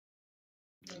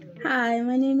Hi,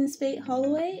 my name is Faith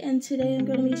Holloway, and today I'm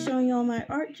going to be showing y'all my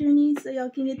art journey so y'all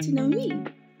can get to know me.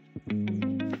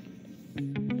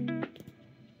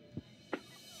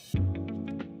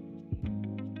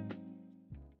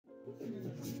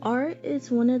 Art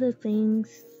is one of the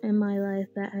things in my life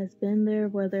that has been there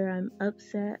whether I'm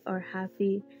upset or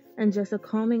happy, and just a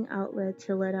calming outlet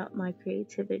to let out my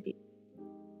creativity.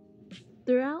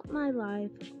 Throughout my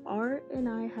life, art and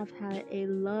I have had a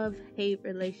love-hate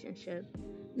relationship.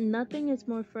 Nothing is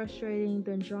more frustrating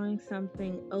than drawing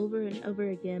something over and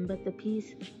over again, but the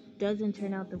piece doesn't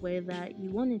turn out the way that you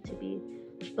want it to be.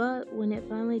 But when it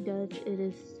finally does, it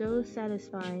is so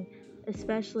satisfying,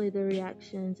 especially the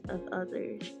reactions of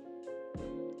others.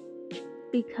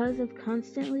 Because of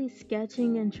constantly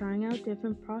sketching and trying out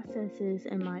different processes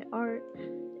in my art,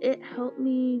 it helped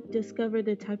me discover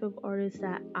the type of artist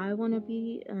that I want to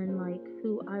be and like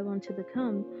who I want to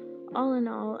become. All in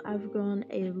all, I've grown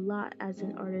a lot as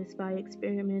an artist by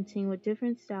experimenting with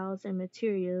different styles and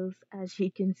materials, as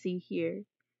you can see here.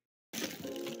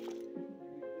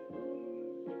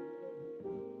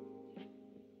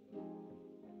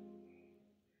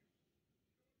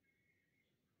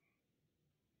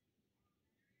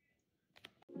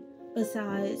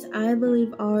 Besides, I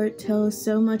believe art tells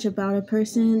so much about a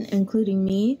person, including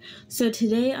me. So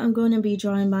today I'm going to be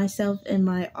drawing myself in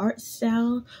my art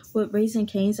style with Raising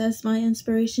Cane's as my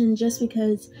inspiration, just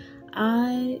because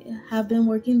I have been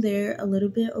working there a little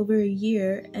bit over a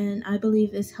year, and I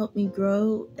believe it's helped me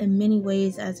grow in many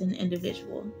ways as an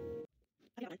individual.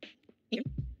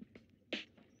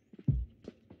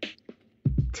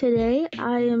 Today,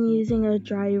 I am using a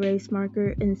dry erase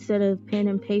marker instead of pen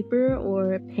and paper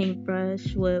or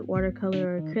paintbrush with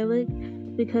watercolor or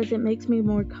acrylic because it makes me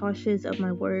more cautious of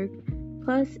my work.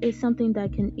 Plus, it's something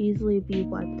that can easily be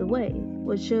wiped away,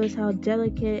 which shows how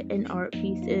delicate an art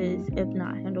piece is if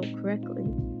not handled correctly.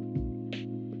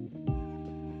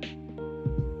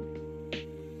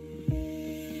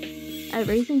 At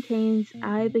Raising Cane's,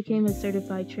 I became a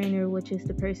certified trainer, which is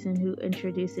the person who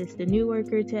introduces the new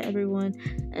worker to everyone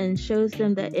and shows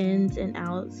them the ins and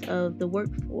outs of the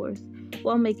workforce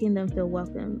while making them feel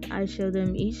welcome. I show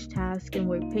them each task and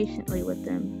work patiently with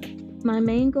them. My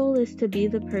main goal is to be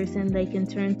the person they can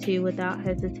turn to without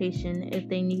hesitation if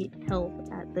they need help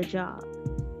at the job.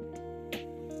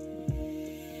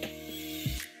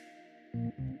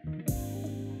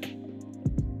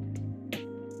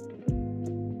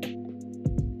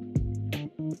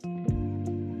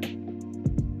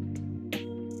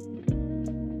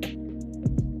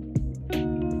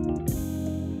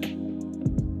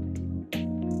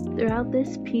 Throughout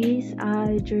this piece,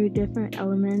 I drew different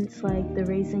elements like the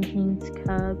Raising Cane's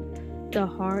cup, the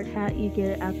hard hat you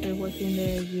get after working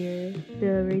there a year,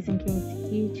 the Raising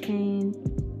Cane's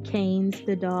keychain, Canes,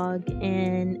 the dog,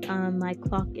 and my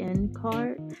clock in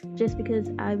card, just because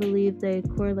I believe they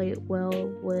correlate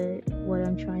well with what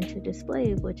I'm trying to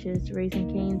display, which is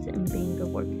Raising Cane's and being a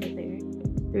worker there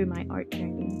through my art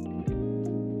journey.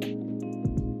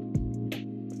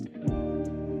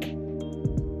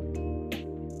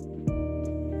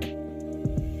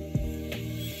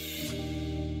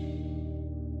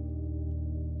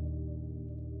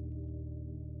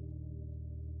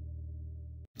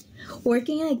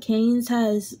 Working at Cane's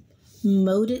has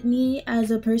molded me as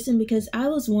a person because I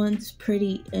was once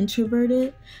pretty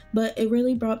introverted, but it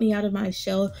really brought me out of my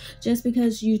shell just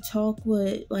because you talk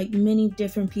with like many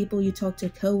different people. You talk to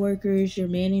coworkers, your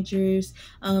managers,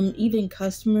 even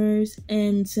customers.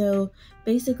 And so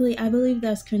basically, I believe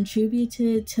that's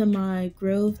contributed to my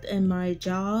growth and my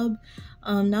job.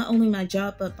 Not only my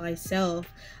job, but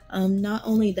myself. Not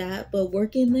only that, but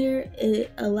working there,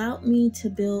 it allowed me to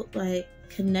build like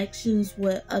connections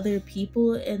with other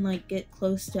people and like get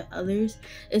close to others.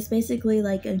 It's basically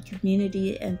like a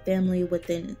community and family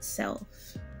within itself.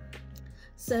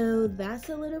 So that's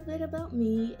a little bit about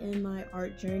me and my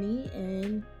art journey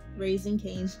and Raising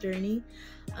Cane's journey.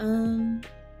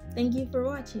 Thank you for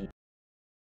watching.